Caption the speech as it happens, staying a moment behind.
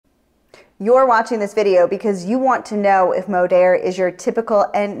You're watching this video because you want to know if Modere is your typical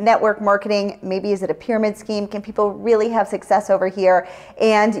network marketing. Maybe is it a pyramid scheme? Can people really have success over here?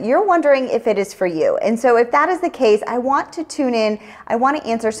 And you're wondering if it is for you. And so if that is the case, I want to tune in. I want to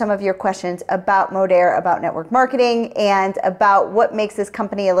answer some of your questions about Modere, about network marketing, and about what makes this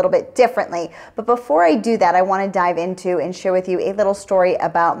company a little bit differently. But before I do that, I want to dive into and share with you a little story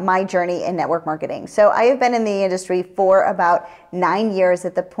about my journey in network marketing. So I have been in the industry for about 9 years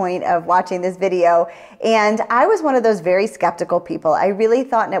at the point of watching this video, and I was one of those very skeptical people. I really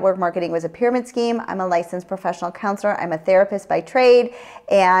thought network marketing was a pyramid scheme. I'm a licensed professional counselor. I'm a therapist by trade,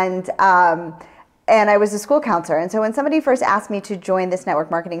 and I was a school counselor. And so when somebody first asked me to join this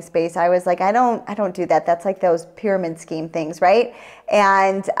network marketing space, I was like, I don't do that. That's like those pyramid scheme things, right?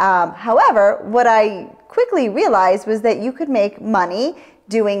 And however, what I quickly realized was that you could make money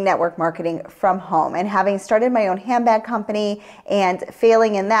doing network marketing from home. And having started my own handbag company and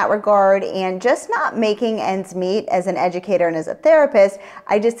failing in that regard and just not making ends meet as an educator and as a therapist,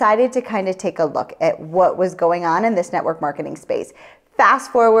 I decided to kind of take a look at what was going on in this network marketing space.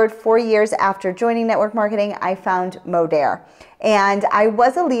 Fast forward 4 years after joining network marketing, I found Modere. And I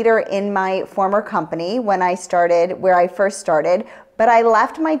was a leader in my former company when I started, where I first started, but I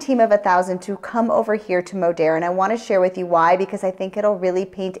left my team of 1,000 to come over here to Modere, and I want to share with you why, because I think it'll really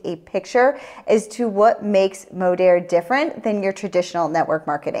paint a picture as to what makes Modere different than your traditional network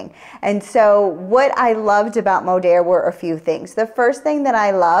marketing. And so what I loved about Modere were a few things. The first thing that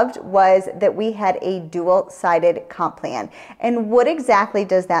I loved was that we had a dual-sided comp plan. And what exactly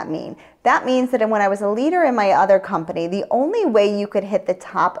does that mean? That means that when I was a leader in my other company, the only way you could hit the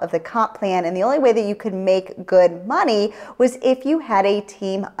top of the comp plan and the only way that you could make good money was if you had a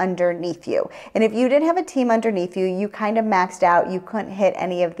team underneath you. And if you didn't have a team underneath you, you kind of maxed out. You couldn't hit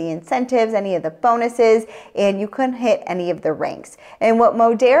any of the incentives, any of the bonuses, and you couldn't hit any of the ranks. And what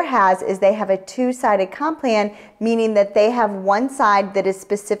Modere has is they have a two-sided comp plan, meaning that they have one side that is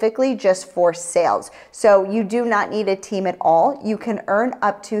specifically just for sales. So you do not need a team at all. You can earn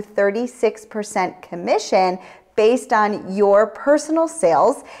up to 36% commission based on your personal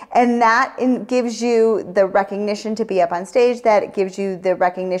sales, and that gives you the recognition to be up on stage, that gives you the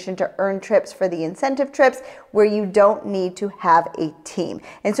recognition to earn trips for the incentive trips where you don't need to have a team.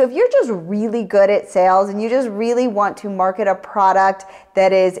 And so if you're just really good at sales and you just really want to market a product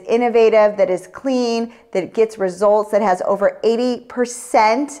that is innovative, that is clean, that gets results, that has over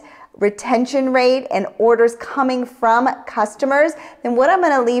 80% retention rate and orders coming from customers, then what I'm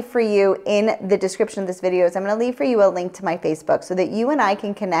going to leave for you in the description of this video is I'm going to leave for you a link to my Facebook so that you and I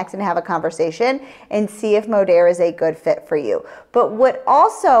can connect and have a conversation and see if Modere is a good fit for you. But what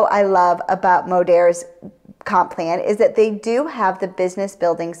also I love about Modere's comp plan is that they do have the business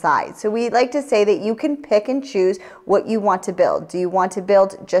building side. So we like to say that you can pick and choose what you want to build. Do you want to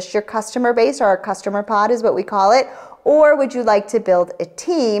build just your customer base, or our customer pod is what we call it? Or would you like to build a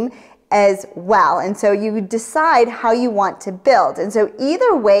team as well? And so you decide how you want to build. And so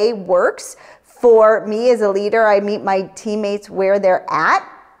either way works. For me as a leader, I meet my teammates where they're at.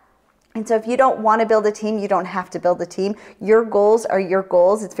 And so if you don't want to build a team, you don't have to build a team. Your goals are your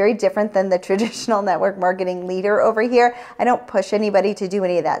goals. It's very different than the traditional network marketing leader over here. I don't push anybody to do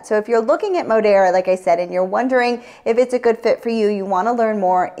any of that. So if you're looking at Modere, like I said, and you're wondering if it's a good fit for you, you want to learn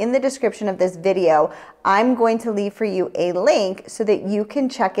more, in the description of this video, I'm going to leave for you a link so that you can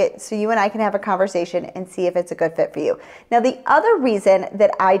check it, so you and I can have a conversation and see if it's a good fit for you. Now, the other reason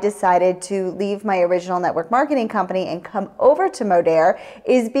that I decided to leave my original network marketing company and come over to Modere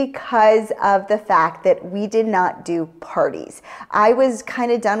is because of the fact that we did not do parties. I was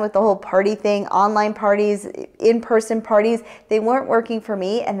kind of done with the whole party thing, online parties, in-person parties. They weren't working for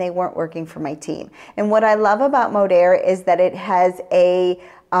me and they weren't working for my team. And what I love about Modere is that it has a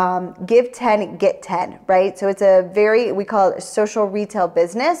give 10, get 10, right? So it's a we call it a social retail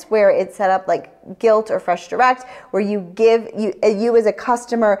business, where it's set up like Guilt or Fresh Direct, where you as a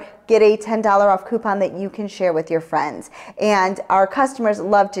customer get a $10 off coupon that you can share with your friends. And our customers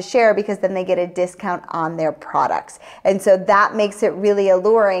love to share because then they get a discount on their products. And so that makes it really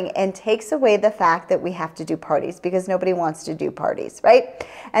alluring and takes away the fact that we have to do parties, because nobody wants to do parties, right?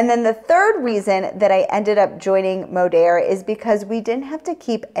 And then the third reason that I ended up joining Modere is because we didn't have to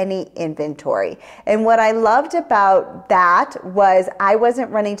keep any inventory. And what I loved about that was I wasn't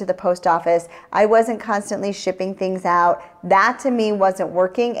running to the post office. I wasn't constantly shipping things out. that to me wasn't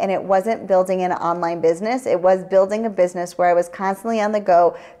working, and it wasn't building an online business. It was building a business where I was constantly on the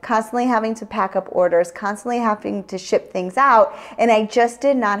go, constantly having to pack up orders, constantly having to ship things out, and I just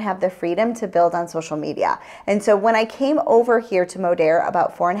did not have the freedom to build on social media. And so when I came over here to Modere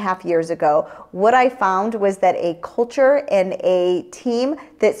about 4.5 years ago, what I found was that a culture and a team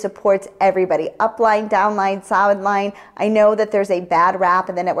that supports everybody, upline, downline, sideline. I know that there's a bad rap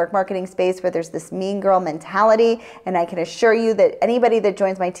in the network marketing space where there's this mean girl mentality, and I can assure you that anybody that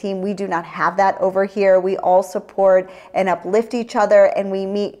joins my team, we do not have that over here. We all support and uplift each other, and we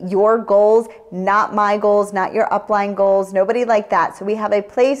meet your goals, not my goals, not your upline goals, nobody like that. So we have a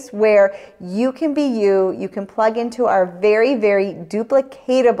place where you can be you can plug into our very, very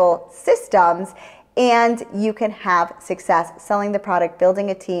duplicatable systems, and you can have success selling the product, building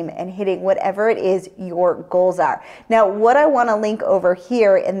a team, and hitting whatever it is your goals are. Now, what I want to link over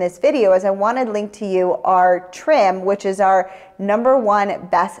here in this video is I want to link to you our trim, which is our #1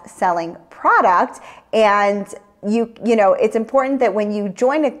 best-selling product. And you know, it's important that when you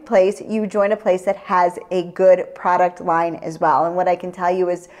join a place that has a good product line as well. And what I can tell you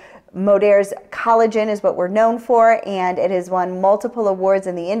is Modere's collagen is what we're known for, and it has won multiple awards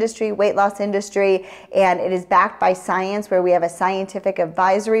in the industry, weight loss industry, and it is backed by science, where we have a scientific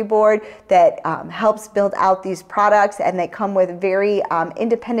advisory board that helps build out these products, and they come with very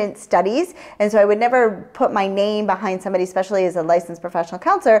independent studies. And so I would never put my name behind somebody, especially as a licensed professional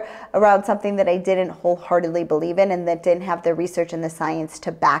counselor, around something that I didn't wholeheartedly believe in and that didn't have the research and the science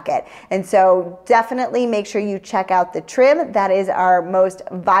to back it. And so definitely make sure you check out the trim. That is our most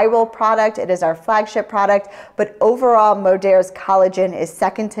viral product. It is our flagship product, but overall Modere's collagen is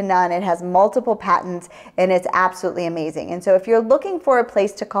second to none. It has multiple patents, and it's absolutely amazing. And so if you're looking for a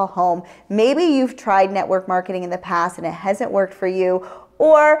place to call home, maybe you've tried network marketing in the past and it hasn't worked for you,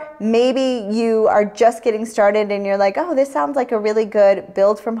 or maybe you are just getting started and you're like, oh, this sounds like a really good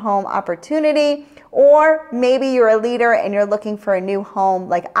build from home opportunity. Or maybe you're a leader and you're looking for a new home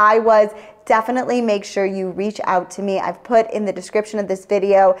like I was. Definitely make sure you reach out to me. I've put in the description of this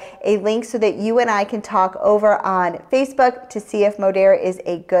video a link so that you and I can talk over on Facebook to see if Modere is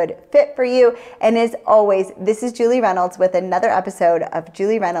a good fit for you. And as always, this is Julie Reynolds with another episode of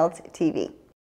Julie Reynolds TV.